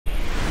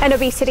And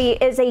obesity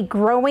is a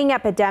growing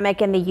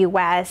epidemic in the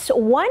U.S.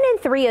 1 in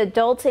 3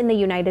 adults in the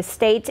United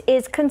States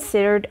is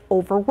considered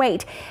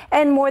overweight,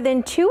 and more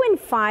than 2 in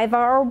 5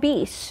 are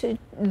obese.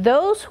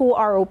 Those who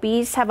are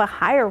obese have a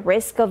higher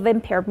risk of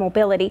impaired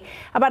mobility.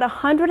 About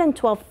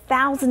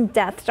 112,000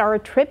 deaths are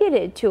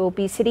attributed to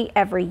obesity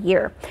every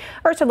year.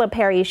 Ursula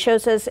Perry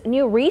shows us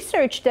new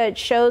research that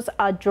shows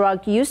a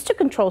drug used to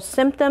control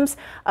symptoms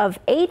of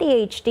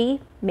ADHD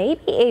may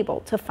be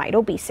able to fight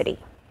obesity.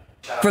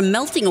 From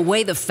melting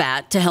away the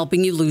fat to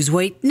helping you lose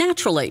weight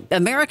naturally,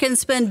 Americans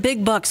spend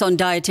big bucks on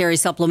dietary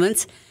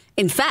supplements.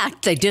 In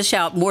fact, they dish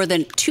out more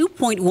than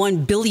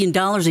 $2.1 billion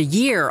a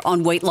year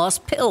on weight loss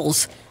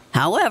pills.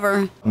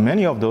 However,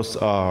 many of those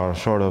are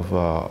sort of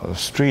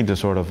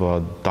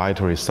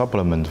dietary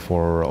supplement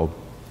for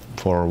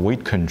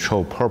weight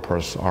control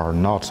purpose are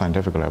not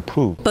scientifically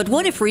approved. But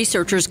what if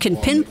researchers can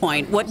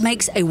pinpoint what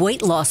makes a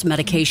weight loss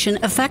medication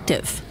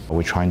effective?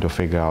 We're trying to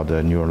figure out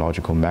the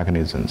neurological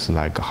mechanisms,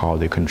 like how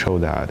they control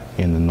that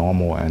in the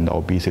normal and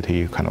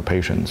obesity kind of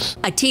patients.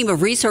 A team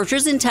of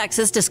researchers in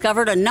Texas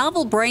discovered a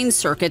novel brain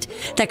circuit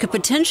that could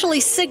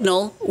potentially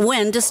signal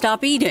when to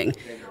stop eating.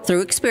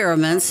 Through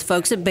experiments,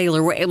 folks at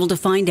Baylor were able to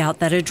find out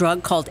that a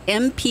drug called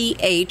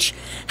MPH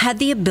had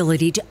the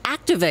ability to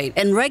activate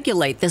and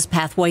regulate this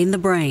pathway in the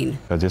brain.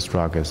 This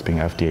drug has been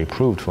FDA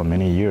approved for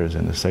many years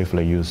and is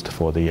safely used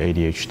for the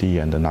ADHD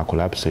and the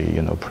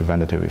narcolepsy,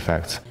 preventative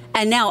effects.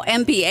 And now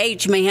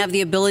MPH may have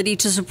the ability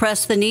to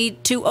suppress the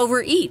need to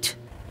overeat.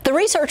 The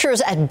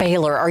researchers at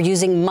Baylor are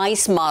using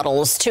mice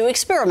models to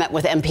experiment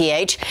with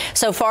MPH.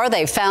 So far,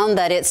 they've found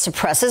that it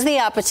suppresses the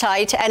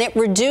appetite and it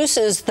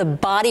reduces the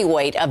body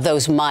weight of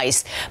those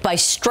mice by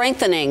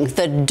strengthening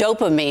the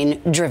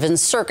dopamine-driven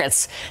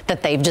circuits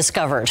that they've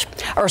discovered.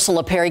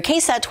 Ursula Perry,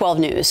 KSAT 12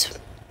 News.